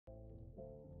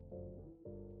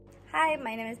Hi,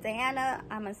 my name is Diana.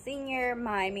 I'm a senior.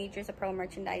 My major is apparel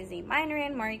merchandising, minor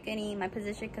in marketing. My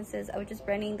position consists of just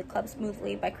running the club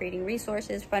smoothly by creating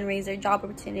resources, fundraiser, job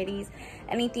opportunities,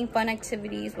 anything fun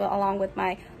activities, along with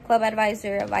my club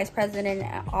advisor, vice president,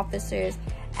 officers.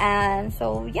 And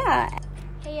so, yeah.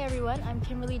 Hey everyone, I'm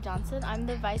Kimberly Johnson. I'm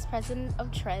the vice president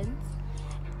of Trends.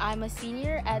 I'm a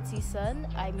senior at C.S.U.N.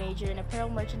 I major in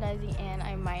apparel merchandising and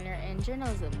I minor in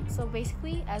journalism. So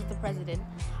basically, as the president,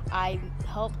 I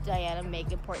help Diana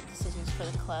make important decisions for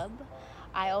the club.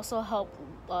 I also help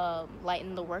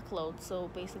lighten the workload. So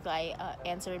basically, I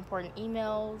answer important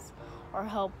emails or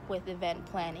help with event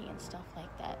planning and stuff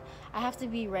like that. I have to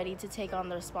be ready to take on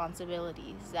the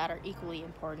responsibilities that are equally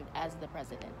important as the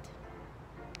president.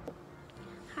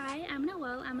 Hi, I'm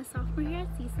Noelle. I'm a sophomore here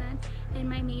at C.S.U.N. and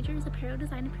my major is apparel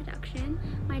design and production.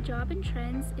 My job in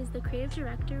Trends is the creative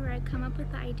director, where I come up with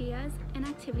the ideas and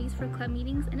activities for club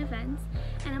meetings and events,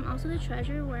 and I'm also the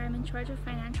treasurer, where I'm in charge of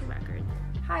financial records.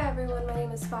 Hi everyone, my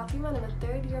name is Fatima and I'm a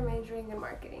third year majoring in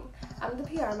marketing. I'm the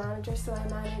PR manager, so I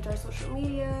manage our social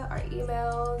media, our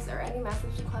emails, or any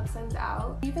message the club sends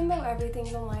out. Even though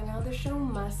everything's online now, the show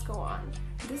must go on.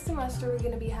 This semester we're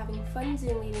going to be having fun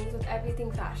Zoom meetings with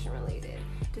everything fashion related,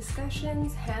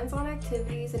 discussions, hands-on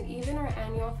activities, and even our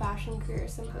annual Fashion Career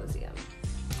Symposium.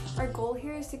 Our goal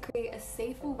here is to create a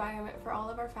safe environment for all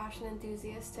of our fashion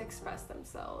enthusiasts to express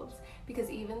themselves, because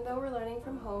even though we're learning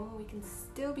from home, we can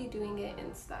still be doing it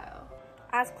in style.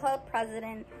 As club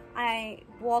president, I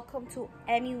welcome to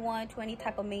anyone, to any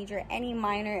type of major, any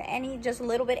minor, any just a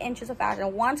little bit interest of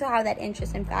fashion, want to have that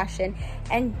interest in fashion,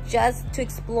 and just to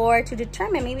explore, to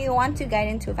determine, maybe you want to get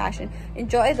into fashion,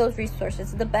 enjoy those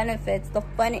resources, the benefits, the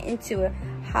fun into it,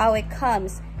 how it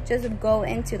comes. Just go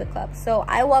into the club. So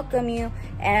I welcome you,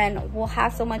 and we'll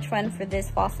have so much fun for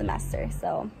this fall semester.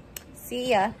 So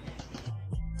see ya.